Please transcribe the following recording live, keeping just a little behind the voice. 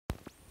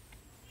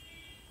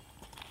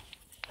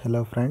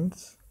Hello friends,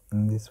 in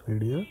this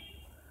video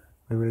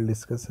we will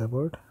discuss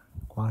about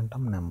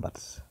quantum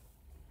numbers.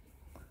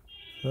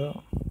 So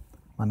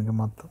మనకి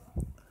మొత్తం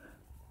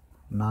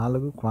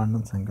 4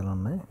 quantum సంఖ్యలు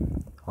ఉన్నాయి.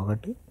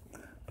 ఒకటి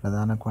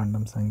ప్రధాన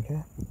క్వాంటం సంఖ్య,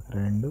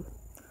 2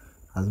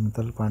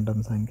 అజిముతల్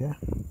క్వాంటం సంఖ్య,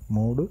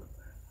 3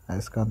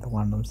 అయస్కాంత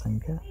క్వాంటం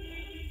సంఖ్య,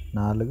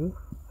 4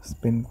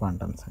 స్పిన్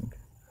క్వాంటం సంఖ్య.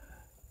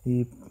 ఈ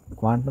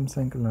క్వాంటం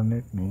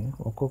సంఖ్యలన్నిటినీ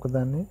ఒక్కొక్క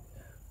దాన్ని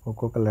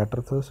ఒక్కొక్క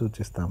లెటర్తో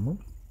సూచిస్తాము.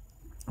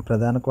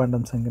 ప్రధాన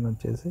క్వాంటం సంఖ్యను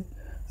వచ్చేసి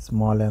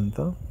స్మాల్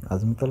ఎన్తో,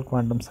 అజిముతల్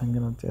క్వాంటం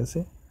సంఖ్యను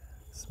వచ్చేసి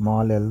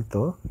స్మాల్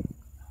ఎల్తో,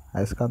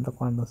 అయస్కాంత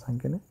క్వాంటం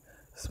సంఖ్యని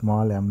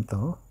స్మాల్ ఎంతో,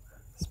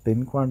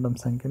 స్పిన్ క్వాంటం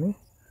సంఖ్యని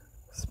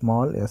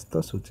స్మాల్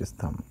ఎస్తో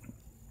సూచిస్తాము.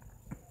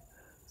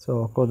 సో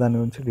ఒక్కో దాని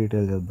గురించి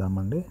డీటెయిల్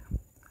చూద్దామండి.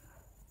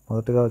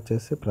 మొదటగా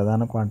వచ్చేసి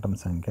ప్రధాన క్వాంటం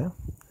సంఖ్య.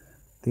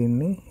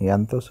 దీన్ని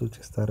ఎంతో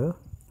సూచిస్తారు.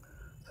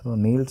 సో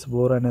నీల్స్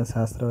బోర్ అనే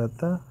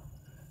శాస్త్రవేత్త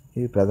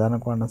ఈ ప్రధాన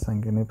క్వాంటం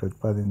సంఖ్యని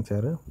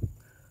ప్రతిపాదించారు.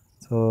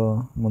 సో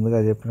ముందుగా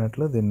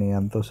చెప్పినట్లు దీన్ని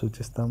ఎంతో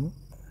సూచిస్తాము.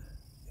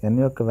 ఎన్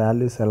యొక్క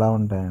వాల్యూస్ ఎలా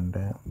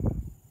ఉంటాయంటే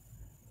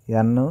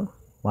ఎన్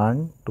 1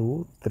 2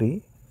 3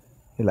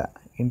 ఇలా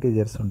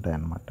ఇంటీజర్స్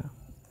ఉంటాయన్నమాట.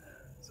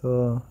 సో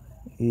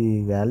ఈ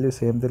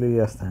వాల్యూస్ ఏం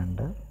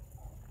తెలియజేస్తాయంటే,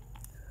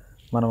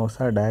 మనం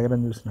ఒకసారి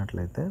డయాగ్రామ్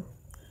చూసినట్లయితే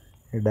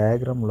ఈ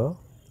డయాగ్రామ్లో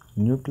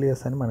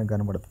న్యూక్లియస్ అని మనకు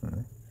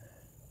కనబడుతుంది.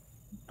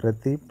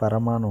 ప్రతి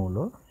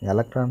పరమాణువులో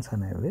ఎలక్ట్రాన్స్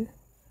అనేవి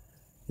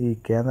ఈ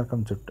కేంద్రకం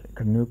చుట్టూ,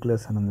 ఇక్కడ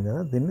న్యూక్లియస్ అని ఉంది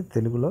కదా, దీన్ని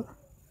తెలుగులో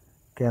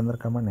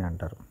కేంద్రకం అని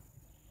అంటారు.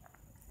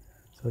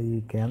 సో ఈ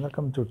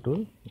కేంద్రకం చుట్టూ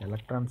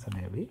ఎలక్ట్రాన్స్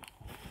అనేవి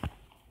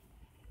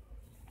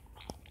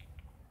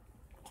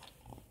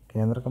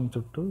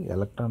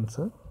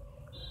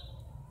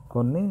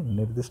కొన్ని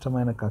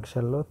నిర్దిష్టమైన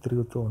కక్షల్లో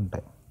తిరుగుతూ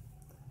ఉంటాయి.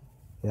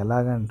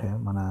 ఎలాగంటే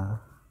మన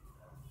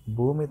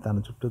భూమి తన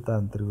చుట్టూ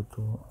తాను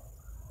తిరుగుతూ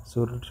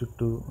సూర్యుడి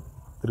చుట్టూ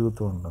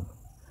తిరుగుతూ ఉంటుంది.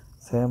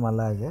 సేమ్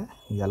అలాగే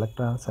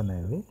ఎలక్ట్రాన్స్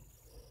అనేవి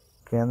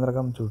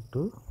కేంద్రకం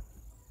చుట్టూ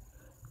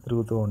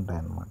తిరుగుతూ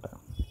ఉంటాయన్నమాట.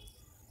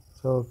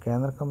 సో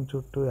కేంద్రకం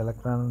చుట్టూ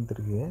ఎలక్ట్రాన్లు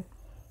తిరిగే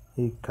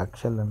ఈ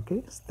కక్షలకి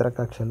స్థిర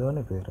కక్షలు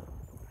అని పేరు.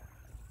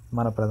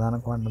 మన ప్రధాన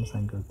క్వాంటం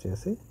సంఖ్య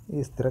వచ్చేసి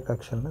ఈ స్థిర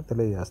కక్షలను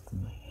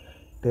తెలియజేస్తుంది.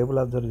 టేబుల్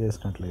అబ్జర్వ్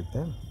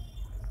చేసినట్లయితే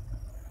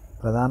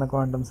ప్రధాన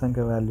క్వాంటం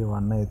సంఖ్య వాల్యూ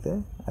 1 అయితే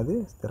అది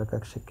స్థిర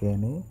కక్ష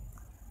Kని,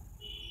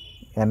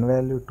 ఎన్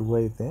వాల్యూ 2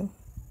 అయితే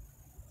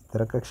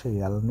స్థిర కక్ష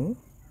Lని,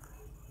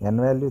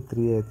 ఎన్ వాల్యూ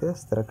 3 అయితే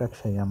స్థిర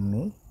కక్ష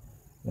Mని,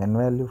 ఎన్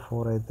వాల్యూ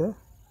 4 అయితే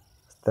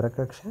స్థిర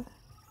కక్ష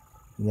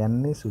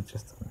Nని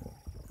సూచిస్తుంది.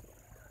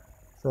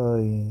 సో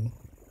ఈ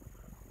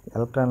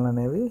ఎలక్ట్రాన్లు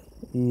అనేవి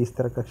ఈ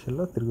స్థిర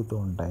కక్షల్లో తిరుగుతూ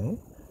ఉంటాయి.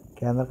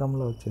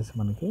 కేంద్రకంలో వచ్చేసి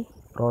మనకి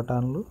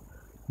ప్రోటాన్లు,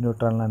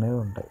 న్యూట్రాన్లు అనేవి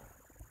ఉంటాయి.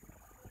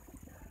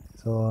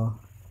 సో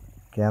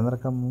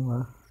కేంద్రకం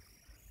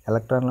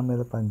ఎలక్ట్రాన్ల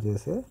మీద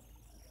పనిచేసే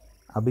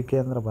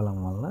అభికేంద్ర బలం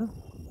వలన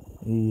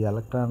ఈ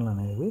ఎలక్ట్రాన్లు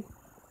అనేవి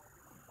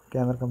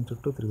కేంద్రకం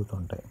చుట్టూ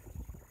తిరుగుతుంటాయి.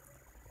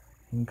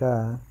 ఇంకా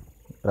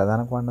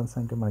ప్రధాన క్వాంటం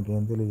సంఖ్య మనకి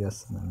ఏం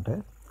తెలియజేస్తుందంటే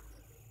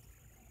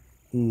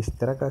ఈ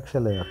స్థిర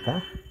కక్షల యొక్క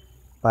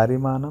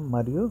పరిమాణం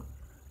మరియు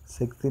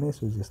శక్తిని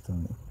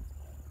సూచిస్తుంది.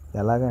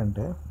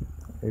 ఎలాగంటే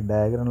ఈ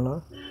డయాగ్రామ్లో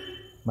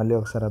మళ్ళీ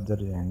ఒకసారి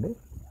అబ్జర్వ్ చేయండి.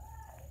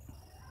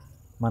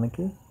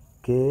 మనకి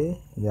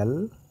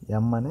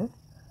KLM అనే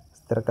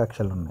స్థిర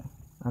కక్షలు ఉన్నాయి.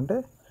 అంటే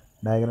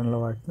డయాగ్రామ్లో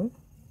వాటిని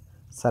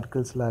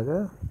సర్కిల్స్ లాగా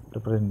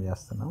రిప్రజెంట్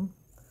చేస్తున్నాం.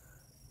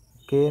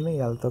 Kని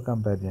Lతో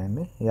కంపేర్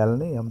చేయండి,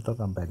 Lని Mతో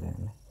కంపేర్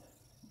చేయండి.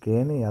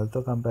 Kని Lతో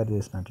కంపేర్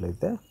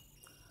చేసినట్లయితే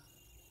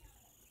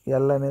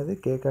L అనేది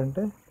K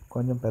కంటే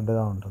కొంచెం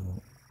పెద్దగా ఉంటుంది.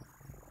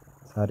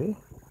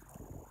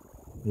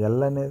 L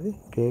అనేది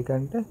K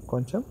కంటే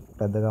కొంచెం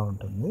పెద్దగా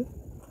ఉంటుంది.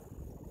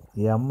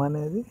 M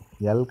అనేది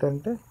L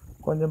కంటే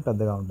కొంచెం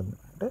పెద్దగా ఉంటుంది.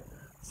 అంటే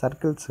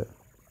సర్కిల్స్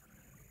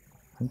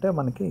అంటే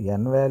మనకి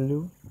N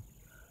వాల్యూ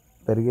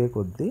పెరిగే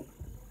కొద్దీ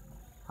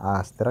ఆ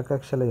స్థిర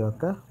కక్షల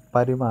యొక్క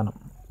పరిమాణం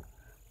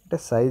అంటే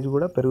సైజు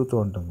కూడా పెరుగుతూ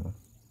ఉంటుంది.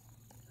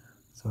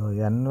 సో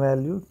N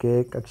వాల్యూ K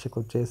కక్షకు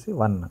వచ్చేసి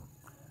 1,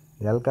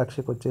 L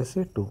కక్షకు వచ్చేసి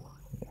 2,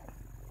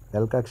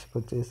 L కక్షకు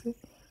వచ్చేసి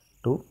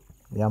 2,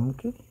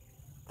 Mకి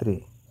 3.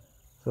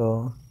 సో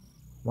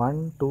 1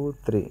 2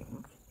 3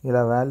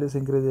 ఇలా వాల్యూస్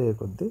ఇంక్రీజ్ అయ్యే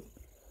కొద్దీ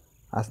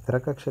ఆ స్థిర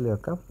కక్షల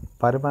యొక్క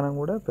పరిమాణం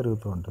కూడా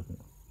పెరుగుతూ ఉంటుంది.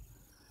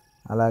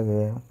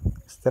 అలాగే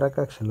స్థిర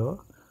కక్షలో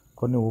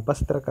కొన్ని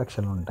ఉపస్థిర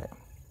కక్షలు ఉంటాయి.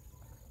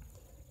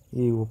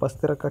 ఈ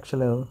ఉపస్థిర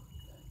కక్షలు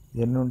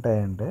ఎన్ని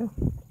ఉంటాయంటే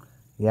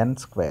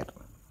n².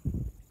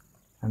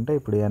 అంటే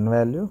ఇప్పుడు n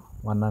వాల్యూ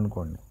 1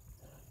 అనుకోండి.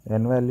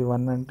 n వాల్యూ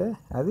 1 అంటే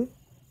అది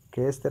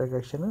K స్థిర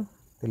కక్షను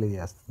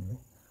తెలియజేస్తుంది.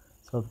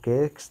 సో K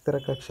స్థిర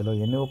కక్షలో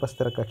ఎన్ని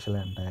ఉపస్థిర కక్షలు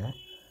అంటే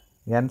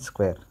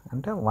n²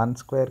 అంటే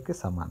 1²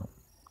 సమానం,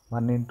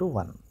 1 ×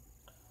 1.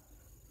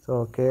 సో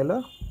Kలో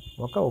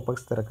ఒక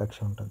ఉపస్థిర కక్ష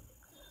ఉంటుంది.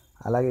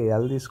 అలాగే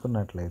L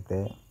తీసుకున్నట్లయితే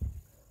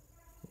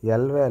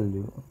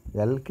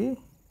Lకి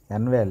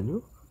n వాల్యూ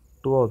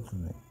 2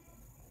 అవుతుంది.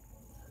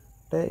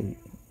 అంటే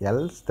L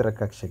స్థిర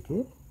కక్షకి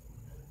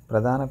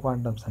ప్రధాన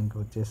క్వాంటం సంఖ్య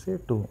వచ్చేసి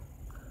 2.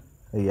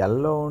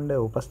 Lలో ఉండే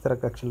ఉపస్థిర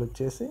కక్షలు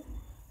వచ్చేసి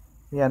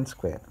ఎన్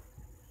స్క్వేర్.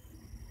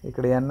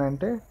 ఇక్కడ ఎన్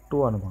అంటే 2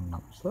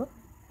 అనుకుంటున్నాం. సో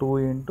 2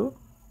 ×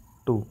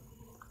 2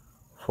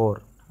 4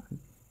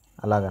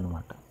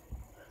 అలాగనమాట.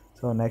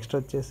 సో నెక్స్ట్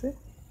వచ్చేసి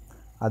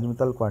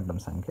అజిముతల్ క్వాంటం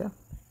సంఖ్య.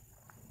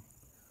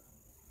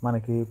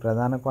 మనకి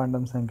ప్రధాన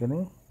క్వాంటం సంఖ్యని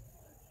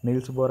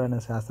నీల్స్ బోర్ అనే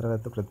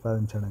శాస్త్రవేత్త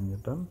ప్రతిపాదించాడని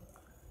చెప్పాం.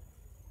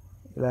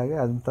 ఇలాగే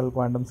అజిముతల్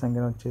క్వాంటం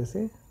సంఖ్యను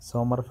వచ్చేసి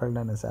సోమర్ఫెల్డ్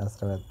అనే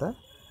శాస్త్రవేత్త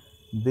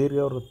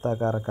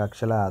దీర్ఘవృత్తాకార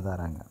కక్షల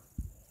ఆధారంగా,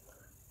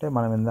 అంటే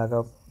మనం ఇందాక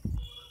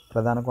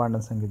ప్రధాన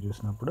క్వాంటం సంఖ్య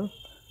చూసినప్పుడు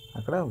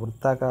అక్కడ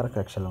వృత్తాకార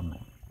కక్షలు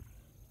ఉన్నాయి.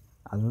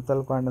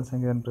 అజిముతల్ క్వాంటం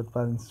సంఖ్యను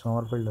ప్రతిపాదించిన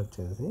సోమర్ఫెల్డ్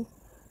వచ్చేసి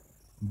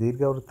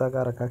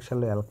దీర్ఘవృత్తాకార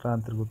కక్షల్లో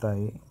ఎలక్ట్రాన్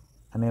తిరుగుతాయి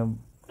అనే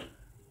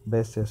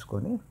బేస్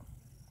చేసుకొని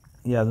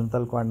ఈ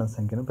అజిముతల్ క్వాంటం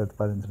సంఖ్యను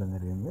ప్రతిపాదించడం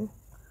జరిగింది.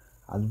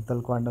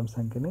 Azimuthal quantum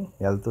సంఖ్యని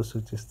ఎల్తో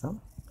సూచిస్తాం.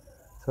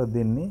 సో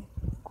దీన్ని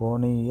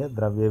కోణీయ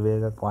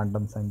ద్రవ్యవేగ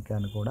క్వాంటం సంఖ్య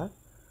అని కూడా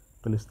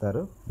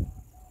పిలుస్తారు.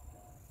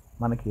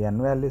 మనకి ఎన్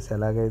వాల్యూస్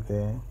ఎలాగైతే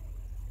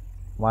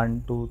 1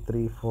 2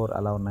 3 4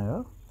 అలా ఉన్నాయో,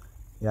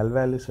 ఎల్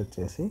వాల్యూస్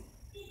వచ్చేసి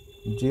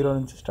 0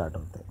 నుంచి స్టార్ట్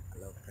అవుతాయి.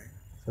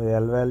 సో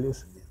ఎల్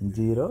వాల్యూస్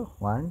 0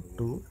 1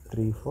 2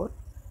 3 4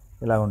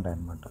 ఇలా ఉంటాయి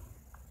అన్నమాట.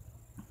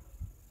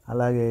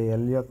 అలాగే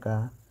ఎల్ యొక్క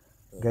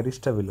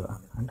గరిష్ట విలువ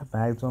అంటే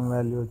మ్యాక్సిమం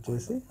వాల్యూ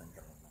వచ్చేసి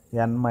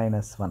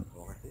n-1.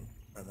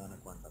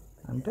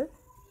 అంటే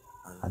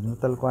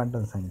అజిముతల్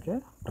క్వాంటం సంఖ్య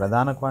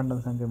ప్రధాన క్వాంటం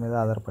సంఖ్య మీద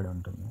ఆధారపడి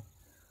ఉంటుంది.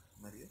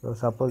 సో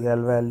సపోజ్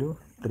ఎల్ వాల్యూ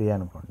 3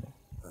 అనుకోండి,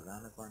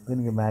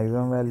 దీనికి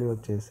మ్యాక్సిమం వాల్యూ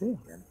వచ్చేసి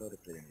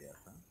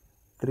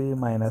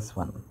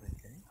 3-1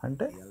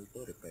 అంటే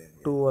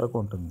 2 వరకు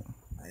ఉంటుంది.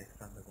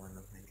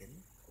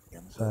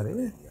 సారీ,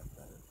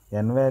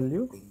 ఎన్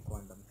వాల్యూ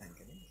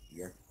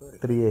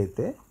 3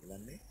 అయితే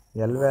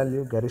ఎల్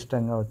వాల్యూ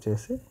గరిష్టంగా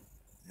వచ్చేసి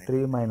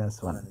 3-1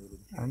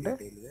 అంటే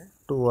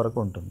 2 వరకు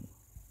ఉంటుంది.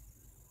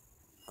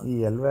 ఈ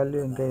ఎల్ వాల్యూ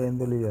ఇంకా ఏం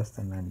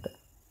తెలియజేస్తుందంటే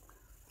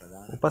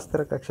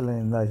ఉపస్థిర కక్షలు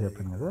ఇందాక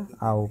చెప్పాను కదా,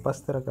 ఆ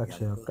ఉపస్థిర కక్ష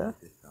యొక్క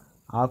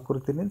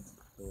ఆకృతిని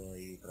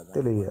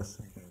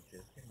తెలియజేస్తుంది.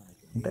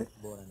 అంటే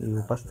ఈ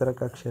ఉపస్థిర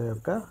కక్ష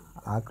యొక్క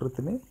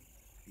ఆకృతిని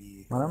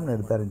మనం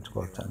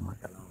నిర్ధారించుకోవచ్చు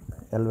అన్నమాట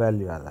ఎల్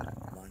వాల్యూ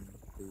ఆధారంగా.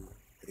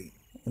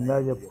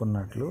 ఇందాక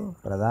చెప్పుకున్నట్లు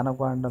ప్రధాన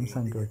క్వాంటం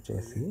సంఖ్య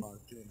వచ్చేసి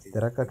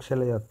స్థిర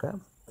కక్షల యొక్క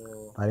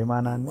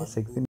పరిమాణాన్ని,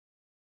 శక్తిని.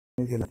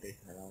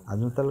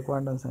 అజిముతల్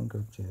క్వాంటం సంఖ్య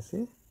వచ్చేసి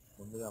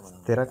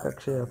స్థిర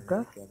కక్ష యొక్క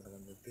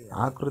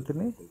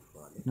ఆకృతిని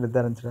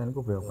నిర్ధారించడానికి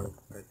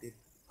ఉపయోగపడుతుంది.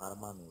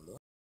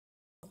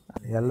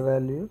 ఎల్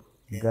వాల్యూ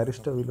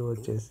గరిష్ట విలువ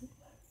వచ్చేసి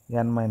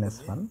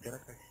n-1.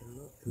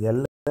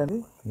 ఎల్ అనేది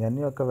ఎన్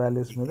యొక్క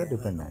వాల్యూస్ మీద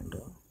డిపెండ్ అయి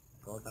ఉంటుంది.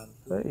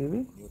 సో ఇవి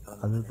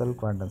అజిముతల్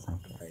క్వాంటం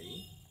సంఖ్య.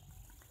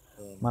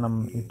 మనం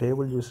ఈ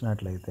టేబుల్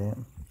చూసినట్లయితే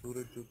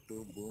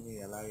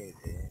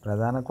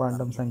ప్రధాన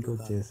క్వాంటం సంఖ్య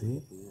వచ్చేసి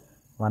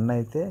 1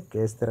 అయితే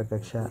కే స్థిర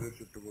కక్ష,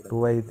 2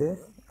 అయితే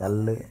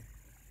ఎల్,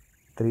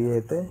 3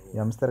 అయితే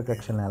ఎం స్థిర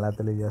కక్షలను ఎలా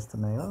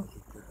తెలియజేస్తున్నాయో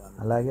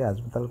అలాగే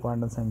అజిముతల్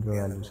క్వాంటం సంఖ్య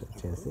వాల్యూస్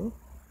వచ్చేసి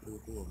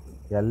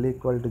ఎల్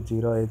 =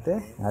 0 అయితే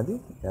అది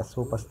ఎస్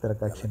ఉపస్థిర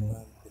కక్షని,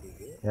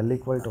 ఎల్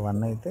 =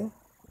 1 అయితే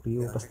పి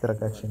ఉపస్థిర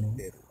కక్షని,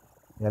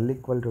 ఎల్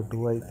 = 2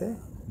 అయితే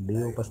డి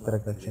ఉపస్థిర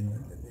కక్షని,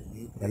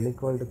 ఎల్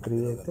 =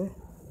 3 అయితే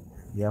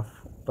ఎఫ్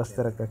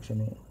ఉపస్థిర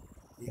కక్షని,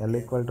 ఎల్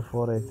 =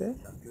 4 అయితే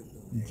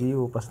జి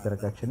ఉపస్థిర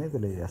కక్షని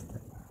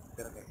తెలియజేస్తాయి.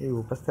 ఈ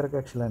ఉపస్థిర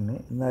కక్షలన్నీ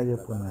ఇందాక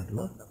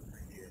చెప్పుకున్నట్లు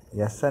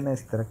ఎస్ అనే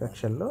స్థిర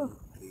కక్షల్లో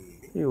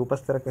ఈ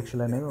ఉపస్థిర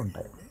కక్షలు అనేవి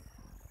ఉంటాయి.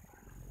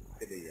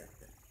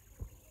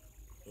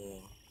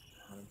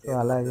 సో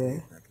అలాగే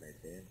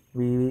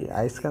ఇవి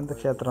అయస్కాంత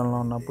క్షేత్రంలో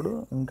ఉన్నప్పుడు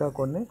ఇంకా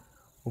కొన్ని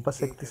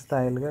ఉపశక్తి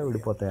స్థాయిలుగా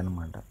విడిపోతాయి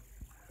అన్నమాట.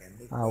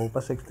 ఆ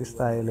ఉపశక్తి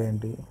స్థాయిలు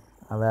ఏంటి,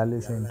 ఆ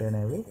వాల్యూస్ ఏంటి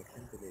అనేవి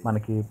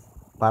మనకి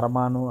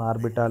పరమాణు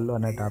ఆర్బిటాల్లో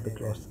అనే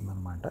టాపిక్లో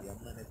వస్తుందన్నమాట.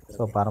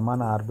 సో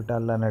పరమాణు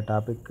ఆర్బిటాల్లో అనే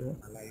టాపిక్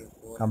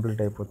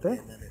కంప్లీట్ అయిపోతే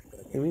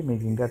ఇవి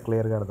మీకు ఇంకా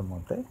క్లియర్గా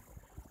అర్థమవుతాయి.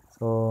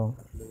 సో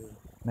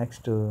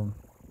నెక్స్ట్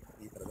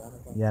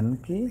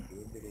ఎన్కి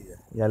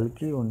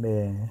ఎల్కి ఉండే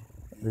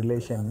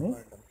రిలేషన్ని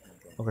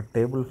ఒక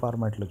టేబుల్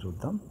ఫార్మాట్లో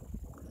చూద్దాం.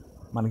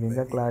 మనకి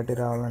ఇంకా క్లారిటీ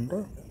రావాలంటే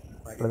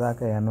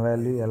ఇప్పటిదాకా ఎన్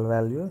వాల్యూ, ఎల్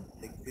వాల్యూ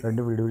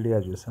రెండు విడివిడిగా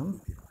చూసాం.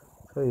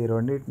 సో ఈ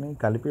రెండింటిని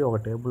కలిపి ఒక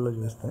టేబుల్లో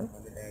చూస్తే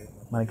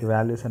మనకి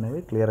వాల్యూస్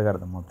అనేవి క్లియర్గా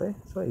అర్థమవుతాయి.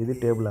 సో ఇది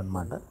టేబుల్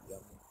అన్నమాట.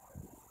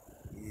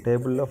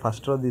 టేబుల్లో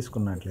ఫస్ట్ రో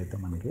తీసుకున్నట్లయితే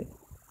మనకి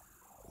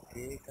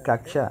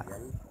కక్ష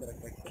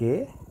కే,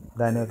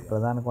 దాని యొక్క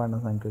ప్రధాన క్వాంటం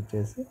సంఖ్య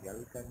వచ్చేసి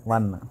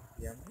 1.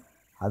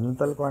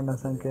 అజిముతల్ క్వాంటం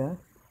సంఖ్య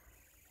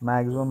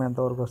మ్యాక్సిమం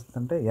ఎంతవరకు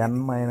వస్తుందంటే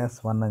n-1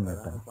 అని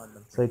చెప్పాను.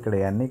 సో ఇక్కడ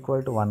n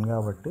 = 1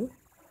 కాబట్టి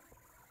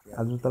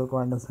అజిముతల్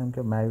క్వాంటం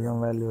సంఖ్య మ్యాక్సిమం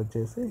వాల్యూ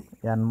వచ్చేసి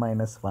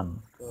n-1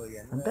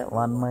 అంటే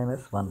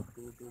 1-1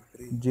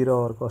 0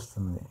 వరకు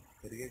వస్తుంది.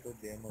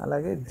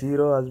 అలాగే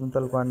 0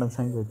 అజిముతల్ క్వాంటం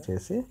సంఖ్య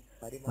వచ్చేసి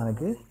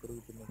మనకి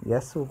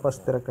ఎస్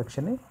ఉపస్థిర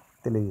కక్షని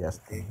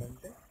తెలియజేస్తుంది.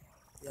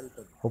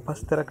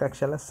 ఉపస్థిర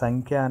కక్షల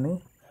సంఖ్య అని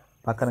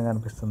పక్కన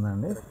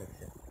కనిపిస్తుందండి.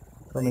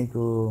 సో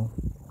మీకు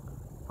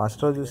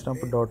ఫస్ట్ రో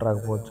చూసినప్పుడు డౌట్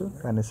రాకపోవచ్చు,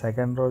 కానీ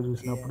సెకండ్ రో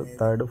చూసినప్పుడు,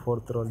 థర్డ్,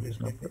 ఫోర్త్ రో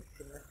చూసినప్పుడు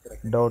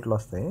డౌట్లు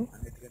వస్తాయి.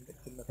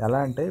 ఎలా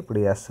అంటే ఇప్పుడు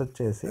ఎస్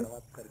వచ్చేసి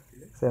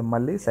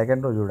మళ్ళీ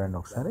సెకండ్ రో చూడండి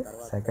ఒకసారి.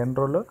 సెకండ్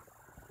రోలో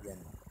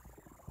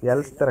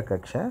ఎల్ స్థిర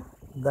కక్ష,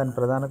 దాని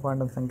ప్రధాన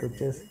క్వాంటం సంఖ్య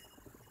వచ్చేసి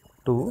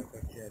 2,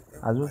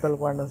 అజుతల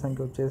క్వాంటం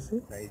సంఖ్య వచ్చేసి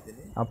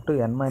అప్ టు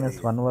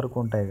n-1 వరకు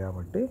ఉంటాయి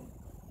కాబట్టి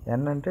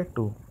n అంటే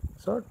 2,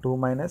 సో 2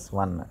 -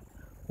 1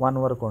 1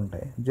 వరకు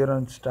ఉంటాయి. 0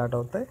 నుంచి స్టార్ట్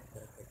అవుతాయి,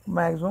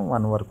 మ్యాక్సిమం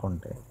 1 వరకు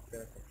ఉంటాయి.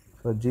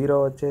 సో 0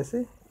 వచ్చేసి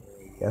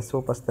ఎస్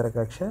ఉపస్థిర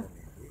కక్ష,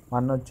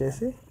 1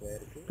 వచ్చేసి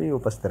పి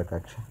ఉపస్థిర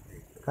కక్ష.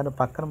 కానీ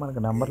పక్కన మనకు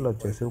నెంబర్లు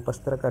వచ్చేసి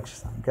ఉపస్థిర కక్ష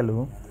సంఖ్యలు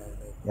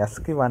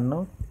ఎస్కి 1,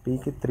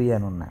 పికి 3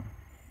 అని ఉన్నాయి.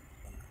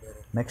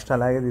 నెక్స్ట్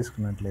అలాగే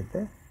తీసుకున్నట్లయితే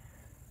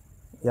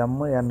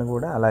ఎన్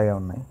కూడా అలాగే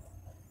ఉన్నాయి.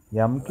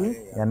 ఎంకి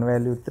ఎన్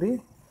వాల్యూ 3,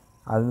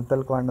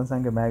 అజుతల క్వాంటం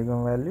సంఖ్య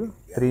మ్యాక్సిమం వాల్యూ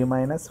 3 -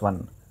 1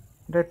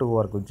 అంటే 2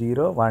 వరకు,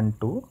 0 1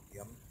 2.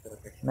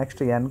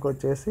 నెక్స్ట్ ఎన్కి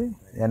వచ్చేసి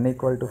n =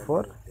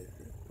 4,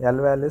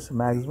 L values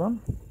maximum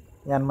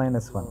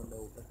n-1,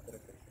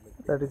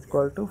 that is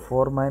equal to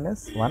 4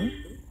 - 1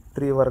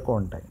 3 వరకు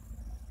ఉంటాయి.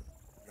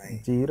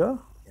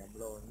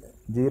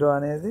 0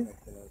 అనేది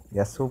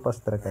ఎస్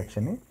ఉపస్థిర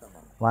కక్షని,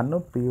 1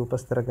 పి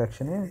ఉపస్థిర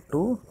కక్షని,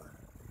 2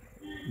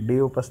 డి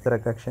ఉపస్థిర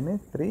కక్షని,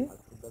 3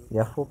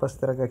 ఎఫ్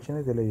ఉపస్థిర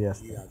కక్షని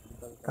తెలియజేస్తాయి.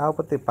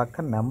 కాకపోతే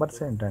పక్కన నెంబర్స్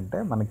ఏంటంటే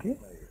మనకి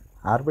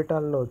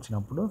ఆర్బిటాల్లో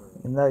వచ్చినప్పుడు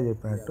ఇందాక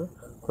చెప్పినట్టు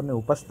కొన్ని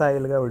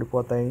ఉపస్థాయిలుగా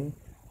విడిపోతాయి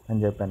అని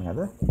చెప్పాను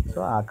కదా. సో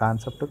ఆ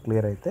కాన్సెప్ట్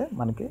క్లియర్ అయితే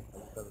మనకి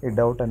ఈ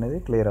డౌట్ అనేది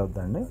క్లియర్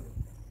అవుతుందండి.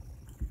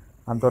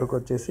 అంతవరకు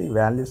వచ్చేసి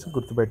వాల్యూస్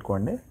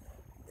గుర్తుపెట్టుకోండి.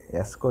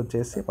 ఎస్కి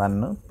వచ్చేసి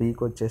 1,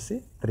 పికి వచ్చేసి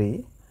 3,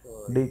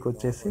 డికి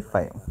వచ్చేసి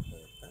 5.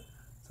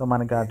 సో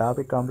మనకి ఆ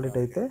టాపిక్ కంప్లీట్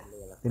అయితే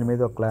దీని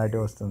మీద ఒక క్లారిటీ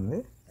వస్తుంది.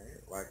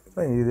 సో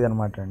ఇది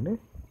అనమాట అండి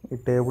ఈ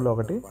టేబుల్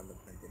ఒకటి.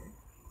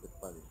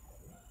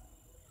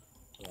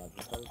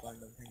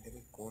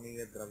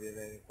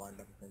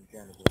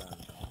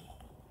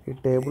 ఈ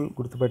టేబుల్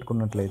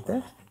గుర్తుపెట్టుకున్నట్లయితే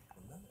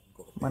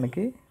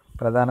మనకి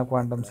ప్రధాన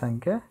క్వాంటం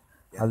సంఖ్య,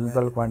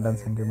 అజుతల క్వాంటం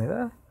సంఖ్య మీద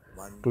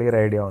క్లియర్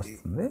ఐడియా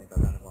వస్తుంది.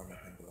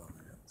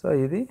 సో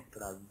ఇది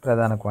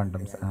ప్రధాన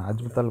క్వాంటం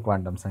అజుతల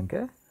క్వాంటం సంఖ్య.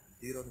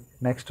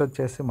 నెక్స్ట్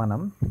వచ్చేసి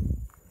మనం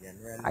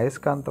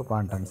అయస్కాంత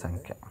క్వాంటం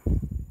సంఖ్య.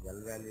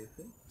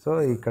 సో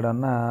ఇక్కడ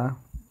ఉన్న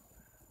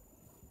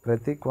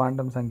ప్రతి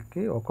క్వాంటం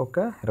సంఖ్యకి ఒక్కొక్క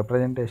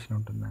రిప్రజెంటేషన్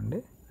ఉంటుందండి.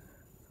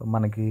 సో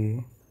మనకి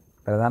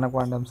ప్రధాన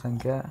క్వాంటం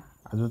సంఖ్య,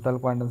 అజుతల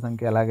క్వాంటం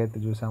సంఖ్య ఎలాగైతే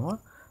చూసామో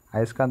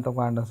అయస్కాంత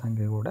క్వాంటం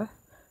సంఖ్య కూడా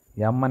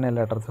ఎం అనే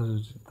లెటర్తో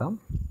సూచిస్తాం.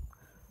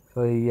 సో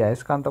ఈ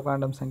అయస్కాంత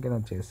క్వాంటం సంఖ్యను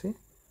వచ్చేసి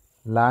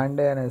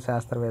లాండే అనే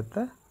శాస్త్రవేత్త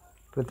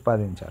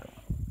ప్రతిపాదించారు.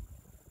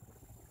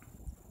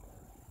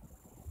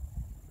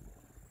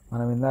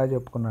 మనం ఇందాక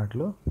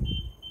చెప్పుకున్నట్లు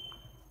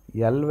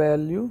ఎల్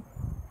వాల్యూ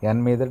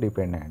ఎన్ మీద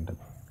డిపెండ్ అయి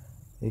ఉంటుంది.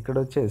 ఇక్కడ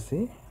వచ్చేసి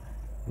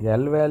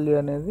ఎల్ వాల్యూ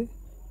అనేది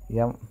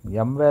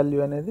ఎం వాల్యూ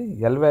అనేది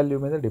ఎల్ వాల్యూ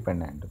మీద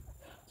డిపెండ్ అయి ఉంటుంది.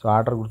 సో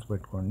ఆర్డర్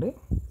గుర్తుపెట్టుకోండి.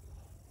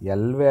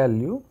 ఎల్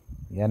వాల్యూ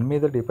ఎన్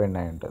మీద డిపెండ్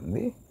అయి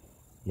ఉంటుంది,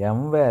 ఎం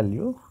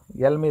వాల్యూ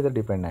ఎల్ మీద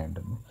డిపెండ్ అయి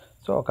ఉంటుంది.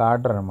 సో ఒక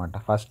ఆర్డర్ అనమాట.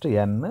 ఫస్ట్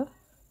ఎన్,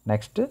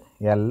 నెక్స్ట్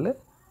ఎల్,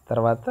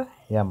 తర్వాత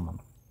ఎం.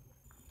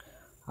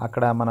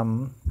 అక్కడ మనం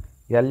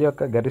ఎల్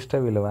యొక్క గరిష్ట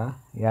విలువ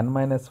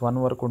n-1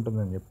 వరకు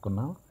ఉంటుందని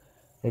చెప్పుకున్నాం.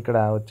 ఇక్కడ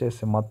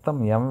వచ్చేసి మొత్తం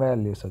ఎం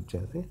వాల్యూస్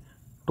వచ్చేసి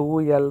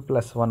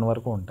 2l+1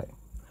 వరకు ఉంటాయి.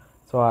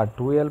 సో ఆ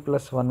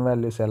 2l+1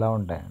 వాల్యూస్ ఎలా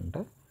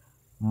ఉంటాయంటే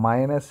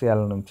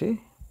 -l నుంచి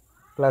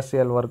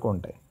 +l వరకు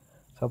ఉంటాయి.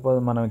 సపోజ్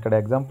మనం ఇక్కడ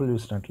ఎగ్జాంపుల్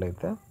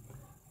చూసినట్లయితే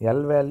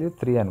ఎల్ వాల్యూ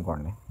 3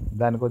 అనుకోండి,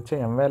 దానికి వచ్చే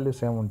ఎం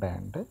వాల్యూస్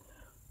ఏముంటాయంటే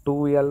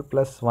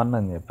 2l+1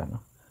 అని చెప్పాను.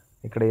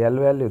 ఇక్కడ ఎల్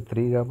వాల్యూ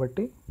 3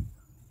 కాబట్టి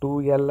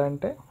 2l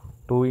అంటే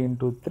 2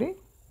 × 3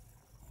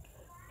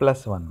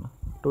 + 1,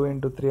 2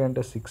 × 3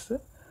 అంటే 6,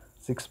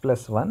 6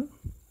 + 1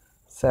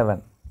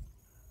 7.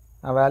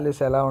 ఆ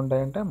వాల్యూస్ ఎలా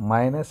ఉంటాయంటే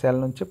 -l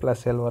నుంచి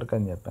 +l వరకు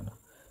అని చెప్పాను.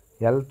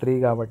 ఎల్ 3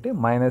 కాబట్టి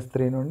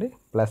 -3 నుండి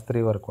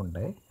 +3 వరకు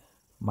ఉంటాయి.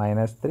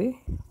 -3,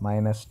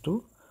 -2,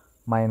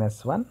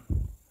 -1,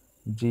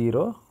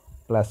 0,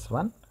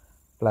 +1,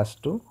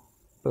 +2,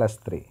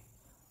 +3.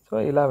 సో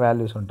ఇలా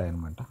వాల్యూస్ ఉంటాయి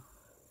అన్నమాట.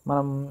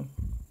 మనం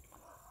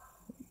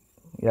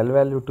ఎల్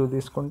వాల్యూ 2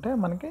 తీసుకుంటే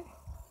మనకి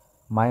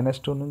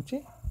 -2 నుంచి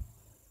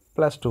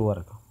 +2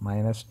 వరకు,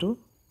 -2,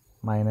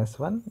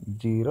 -1,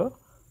 0,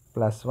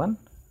 +1,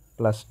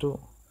 +2.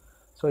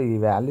 సో ఈ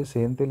వాల్యూస్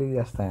ఏం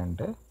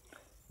తెలియజేస్తాయంటే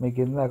మీకు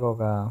ఇందాక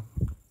ఒక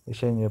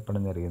విషయం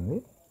చెప్పడం జరిగింది.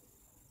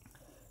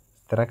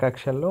 స్థిర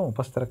కక్షల్లో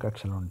ఉపస్థిర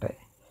కక్షలు ఉంటాయి.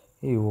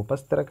 ఈ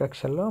ఉపస్థిర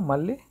కక్షల్లో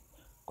మళ్ళీ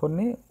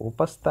కొన్ని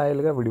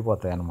ఉపస్థాయిలుగా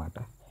విడిపోతాయి అన్నమాట.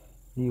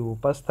 ఈ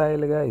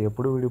ఉపస్థాయిలుగా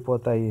ఎప్పుడు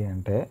విడిపోతాయి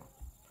అంటే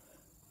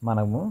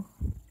మనము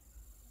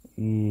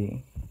ఈ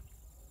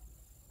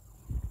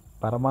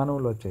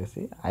పరమాణువులు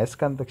వచ్చేసి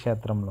అయస్కాంత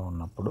క్షేత్రంలో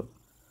ఉన్నప్పుడు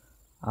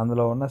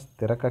అందులో ఉన్న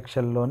స్థిర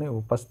కక్షల్లోని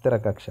ఉపస్థిర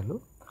కక్షలు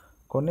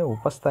కొన్ని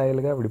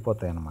ఉపస్థాయిలుగా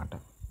విడిపోతాయి అన్నమాట.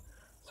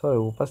 సో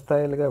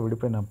ఉపస్థాయిలుగా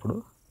విడిపోయినప్పుడు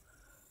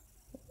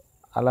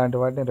అలాంటి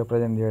వాటిని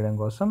రిప్రజెంట్ చేయడం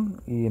కోసం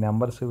ఈ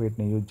నెంబర్స్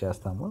వీటిని యూజ్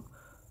చేస్తాము.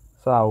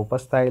 సో ఆ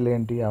ఉపస్థాయిలు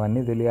ఏంటి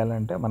అవన్నీ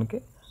తెలియాలంటే మనకి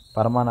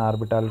పరమాణు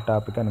ఆర్బిటాల్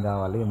టాపిక్ అని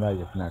కావాలి ఇందాక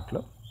చెప్పినట్లు.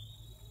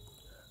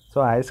 సో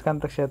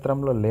అయస్కాంత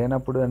క్షేత్రంలో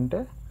లేనప్పుడు అంటే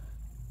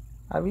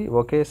అవి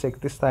ఒకే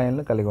శక్తి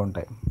స్థాయిలను కలిగి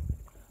ఉంటాయి.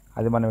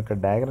 అది మనం ఇక్కడ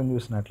డయాగ్రామ్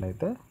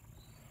చూసినట్లయితే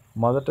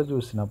మొదట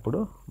చూసినప్పుడు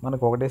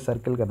మనకు ఒకటే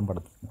సర్కిల్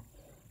కనపడుతుంది.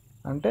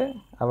 అంటే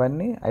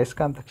అవన్నీ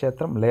అయస్కాంత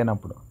క్షేత్రం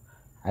లేనప్పుడు.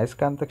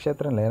 అయస్కాంత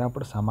క్షేత్రం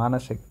లేనప్పుడు సమాన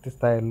శక్తి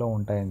స్థాయిల్లో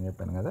ఉంటాయని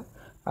చెప్పాను కదా,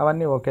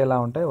 అవన్నీ ఒకేలా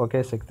ఉంటాయి,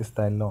 ఒకే శక్తి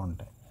స్థాయిల్లో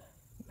ఉంటాయి.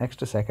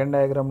 నెక్స్ట్ సెకండ్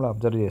డయాగ్రామ్లో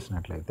అబ్జర్వ్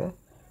చేసినట్లయితే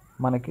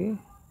మనకి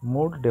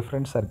 3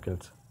 డిఫరెంట్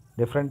సర్కిల్స్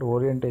డిఫరెంట్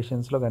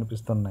ఓరియంటేషన్స్లో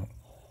కనిపిస్తున్నాయి.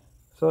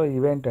 సో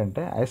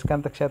ఇవేంటంటే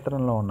అయస్కాంత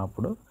క్షేత్రంలో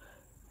ఉన్నప్పుడు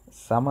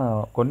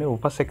కొన్ని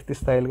ఉపశక్తి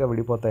స్థాయిలుగా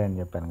విడిపోతాయని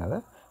చెప్పాను కదా,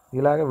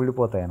 ఇలాగ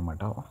విడిపోతాయి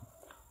అన్నమాట.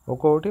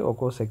 ఒక్కొక్కటి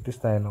ఒక్కో శక్తి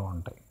స్థాయిలో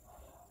ఉంటాయి.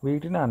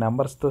 వీటిని ఆ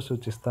నెంబర్స్తో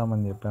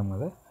సూచిస్తామని చెప్పాము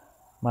కదా.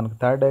 మనకు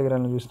థర్డ్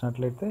డయాగ్రామ్లో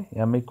చూసినట్లయితే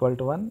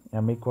m=1,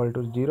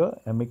 m=0,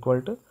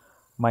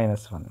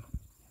 m=-1.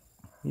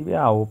 ఇవి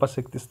ఆ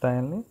ఉపశక్తి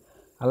స్థాయిల్ని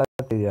అలా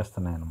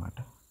తెలియజేస్తున్నాయి అన్నమాట.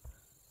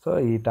 సో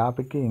ఈ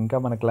టాపిక్కి ఇంకా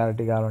మనకు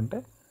క్లారిటీ కావాలంటే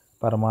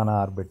పరమాణు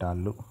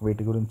ఆర్బిటాళ్ళు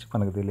వీటి గురించి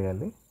మనకు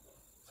తెలియాలి.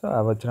 సో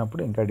అవి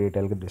వచ్చినప్పుడు ఇంకా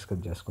డీటెయిల్గా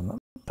డిస్కస్ చేసుకుందాం.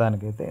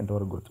 దానికైతే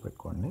ఇంతవరకు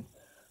గుర్తుపెట్టుకోండి.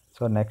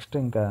 సో నెక్స్ట్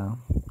ఇంకా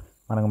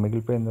మనకు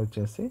మిగిలిపోయింది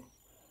వచ్చేసి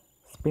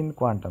స్పిన్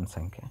క్వాంటం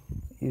సంఖ్య.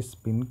 ఈ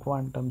స్పిన్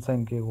క్వాంటం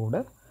సంఖ్య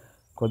కూడా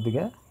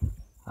కొద్దిగా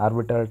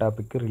ఆర్బిటాల్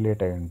టాపిక్కి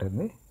రిలేట్ అయి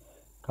ఉంటుంది.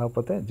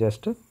 కాకపోతే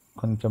జస్ట్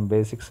కొంచెం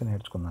బేసిక్స్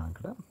నేర్చుకుందాం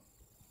అక్కడ.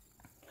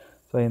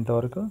 సో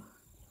ఇంతవరకు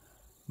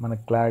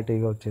మనకు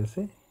క్లారిటీగా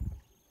వచ్చేసి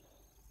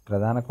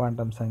ప్రధాన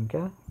క్వాంటం సంఖ్య,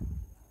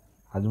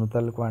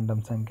 అజిముతల్ క్వాంటం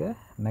సంఖ్య,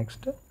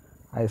 నెక్స్ట్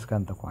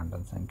అయస్కాంత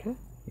క్వాంటం సంఖ్య,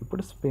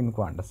 ఇప్పుడు స్పిన్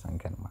క్వాంటం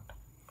సంఖ్య అనమాట.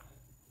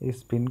 ఈ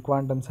స్పిన్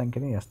క్వాంటం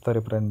సంఖ్యని ఎస్తో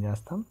రిప్రజెంట్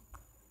చేస్తాం.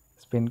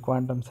 స్పిన్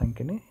క్వాంటం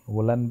సంఖ్యని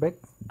ఉలన్బెక్,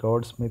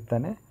 గౌడ్ స్మిత్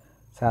అనే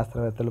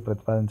శాస్త్రవేత్తలు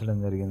ప్రతిపాదించడం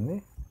జరిగింది.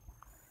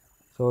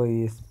 సో ఈ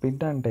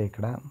స్పిన్ అంటే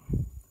ఇక్కడ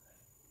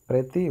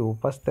ప్రతి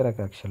ఉపస్థిర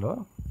కక్షలో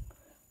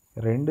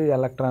 2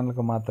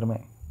 ఎలక్ట్రాన్లకు మాత్రమే,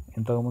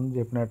 ఇంతకుముందు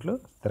చెప్పినట్లు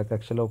స్థిర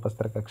కక్షలో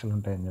ఉపస్థిర కక్షలు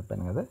ఉంటాయని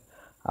చెప్పాను కదా,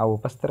 ఆ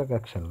ఉపస్థిర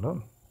కక్షల్లో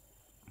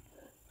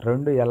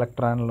 2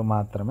 ఎలక్ట్రాన్లు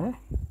మాత్రమే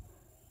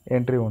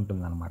ఎంట్రీ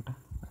ఉంటుందన్నమాట.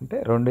 అంటే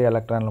 2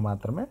 ఎలక్ట్రాన్లు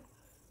మాత్రమే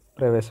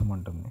ప్రవేశం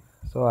ఉంటుంది.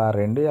 సో ఆ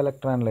 2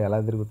 ఎలక్ట్రాన్లు ఎలా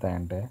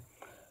తిరుగుతాయంటే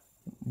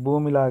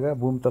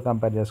భూమితో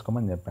కంపేర్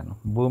చేసుకోమని చెప్పాను.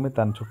 భూమి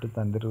తన చుట్టూ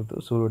తను తిరుగుతూ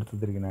సూర్యుడితో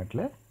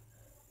తిరిగినట్లే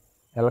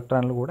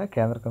ఎలక్ట్రాన్లు కూడా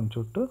కేంద్రకం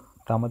చుట్టూ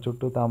తాము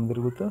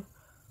తిరుగుతూ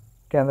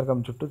కేంద్రకం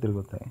చుట్టూ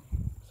తిరుగుతాయి.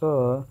 సో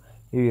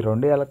ఇవి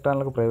 2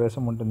 ఎలక్ట్రాన్లకు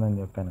ప్రవేశం ఉంటుందని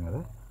చెప్పాను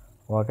కదా.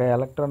 ఒక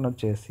ఎలక్ట్రాన్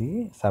వచ్చేసి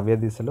సవ్య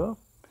దిశలో,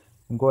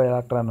 ఇంకో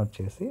ఎలక్ట్రాన్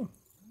వచ్చేసి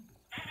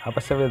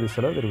అపసవ్య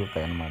దిశలో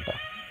తిరుగుతాయి అన్నమాట.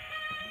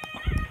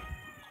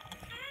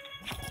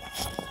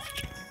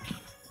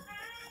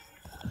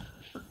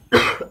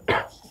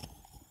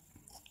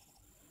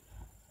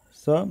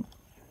 సో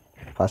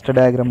ఫస్ట్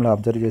డయాగ్రామ్లో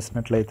అబ్జర్వ్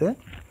చేసినట్లయితే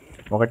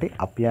ఒకటి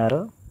అప్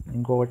యారో,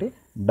 ఇంకొకటి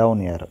డౌన్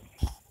యారో.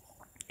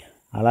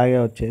 అలాగే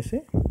వచ్చేసి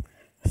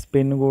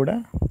స్పిన్ కూడా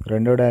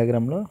రెండో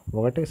డయాగ్రామ్లో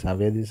ఒకటి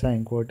సవ్య దిశ,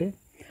 ఇంకొకటి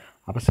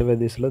అపసవ్య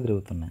దిశలో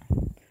తిరుగుతున్నాయి.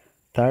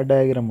 థర్డ్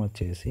డయాగ్రామ్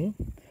వచ్చేసి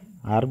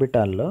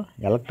ఆర్బిటాల్లో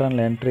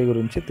ఎలక్ట్రాన్ల ఎంట్రీ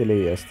గురించి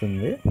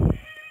తెలియజేస్తుంది.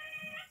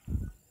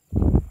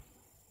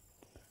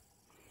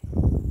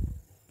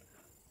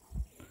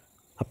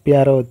 అప్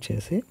యారో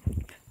వచ్చేసి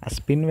ఆ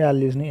స్పిన్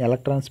వాల్యూస్ని,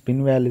 ఎలక్ట్రాన్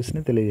స్పిన్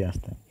వాల్యూస్ని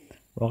తెలియజేస్తాయి.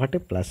 ఒకటి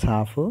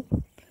 +12,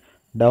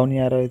 డౌన్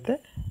యారో అయితే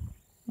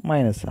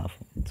 -12.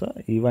 సో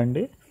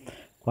ఇవండి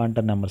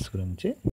క్వాంటం నెంబర్స్ గురించి.